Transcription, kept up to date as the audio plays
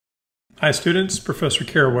Hi students, Professor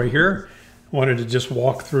Caraway here. I wanted to just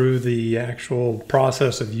walk through the actual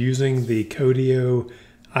process of using the Codio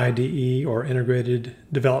IDE or Integrated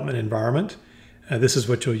Development Environment. This is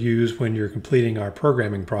what you'll use when you're completing our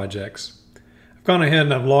programming projects. I've gone ahead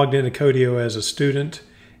and I've logged into Codio as a student,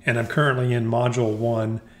 and I'm currently in Module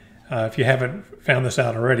 1. If you haven't found this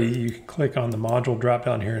out already, you can click on the module drop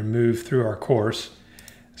down here and move through our course.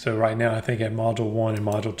 So right now I think at Module 1 and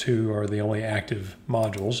Module 2 are the only active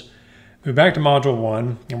modules. Move back to Module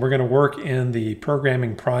 1, and we're going to work in the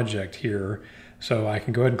programming project here. So I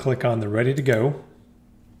can go ahead and click on the Ready to Go.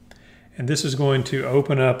 And this is going to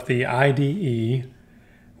open up the IDE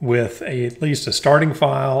with at least a starting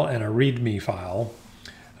file and a README file,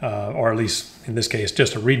 or at least in this case,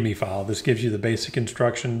 just a README file. This gives you the basic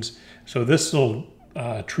instructions. So this little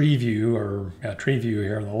tree view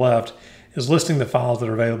here on the left is listing the files that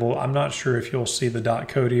are available. I'm not sure if you'll see the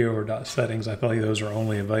 .codio or .settings. I believe those are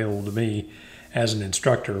only available to me as an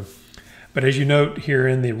instructor. But as you note here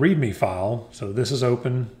in the README file, so this is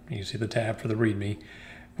open, you see the tab for the README,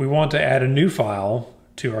 we want to add a new file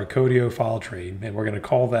to our Codio file tree, and we're going to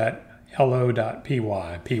call that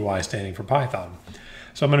hello.py, py standing for Python.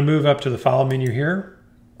 So I'm going to move up to the file menu here,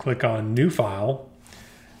 click on New File.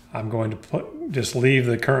 I'm going to just leave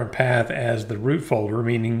the current path as the root folder,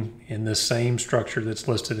 meaning in this same structure that's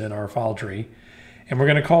listed in our file tree. And we're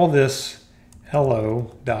going to call this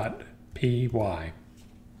hello.py.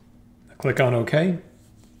 Click on OK.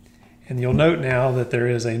 And you'll note now that there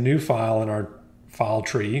is a new file in our file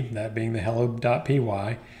tree, that being the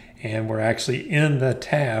hello.py, and we're actually in the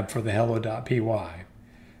tab for the hello.py.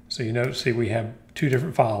 So you note, see we have two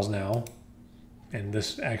different files now. And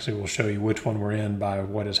this actually will show you which one we're in by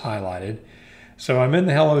what is highlighted. So I'm in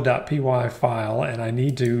the hello.py file, and I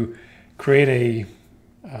need to create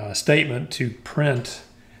a statement to print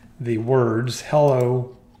the words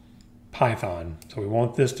hello Python. So we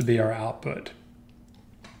want this to be our output.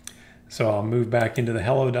 So I'll move back into the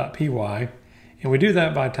hello.py, and we do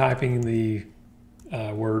that by typing the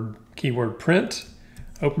keyword print,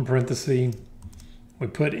 open parenthesis. We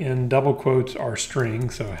put in double quotes our string,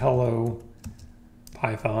 so hello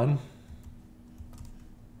Python.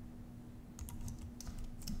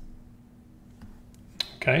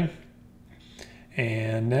 Okay.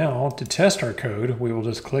 And now to test our code, we will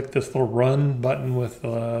just click this little run button with,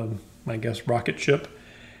 I guess, rocket ship.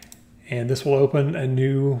 And this will open a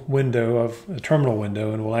new window, a terminal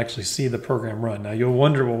window, and we'll actually see the program run. Now you'll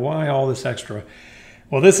wonder, well, why all this extra?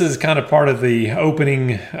 Well, this is kind of part of the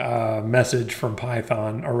opening message from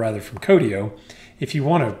Python, or rather from Codio. If you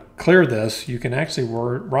want to clear this, you can actually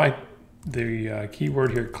write the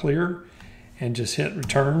keyword here, clear, and just hit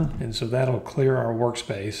return. And so that'll clear our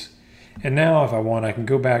workspace. And now if I want, I can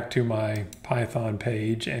go back to my Python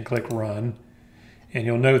page and click run. And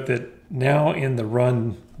you'll note that now in the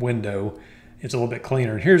run window, it's a little bit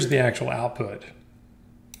cleaner. And here's the actual output.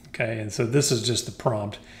 Okay, and so this is just the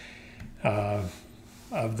prompt of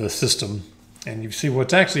the system. And you see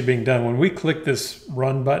what's actually being done. When we click this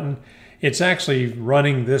run button, it's actually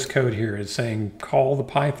running this code here. It's saying call the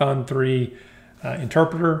Python 3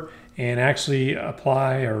 interpreter and actually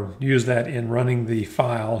apply or use that in running the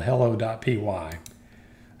file hello.py.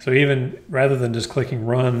 So even rather than just clicking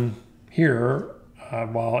run here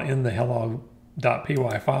while in the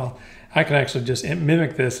hello.py file, I can actually just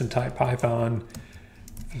mimic this and type Python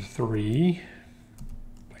 3.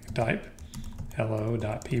 I can type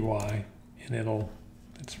hello.py and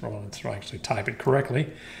let's actually type it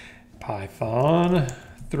correctly. Python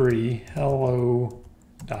 3 hello.py,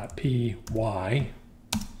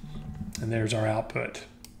 and there's our output.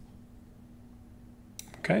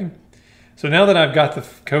 Okay, so now that I've got the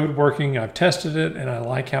code working, I've tested it, and I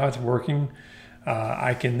like how it's working,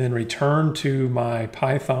 I can then return to my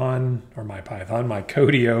Codio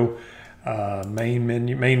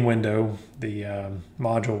main window, the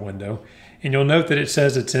module window, and you'll note that it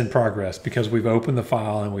says it's in progress because we've opened the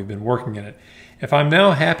file and we've been working in it. If I'm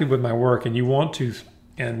now happy with my work and you want to,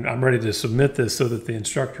 and I'm ready to submit this so that the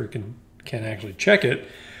instructor can actually check it,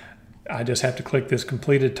 I just have to click this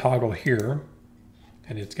completed toggle here,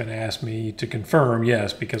 and it's going to ask me to confirm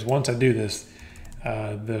yes, because once I do this,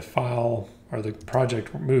 the file or the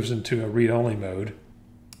project moves into a read-only mode.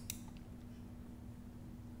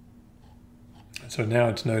 So now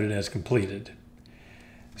it's noted as completed.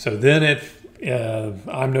 So then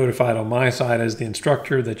I'm notified on my side as the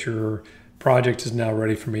instructor that your project is now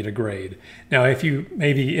ready for me to grade. Now, if you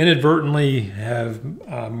maybe inadvertently have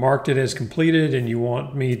marked it as completed and you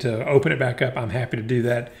want me to open it back up, I'm happy to do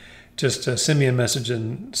that. Just send me a message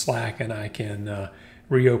in Slack and I can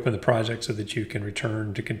reopen the project so that you can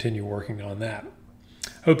return to continue working on that.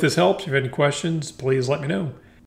 Hope this helps. If you have any questions, please let me know.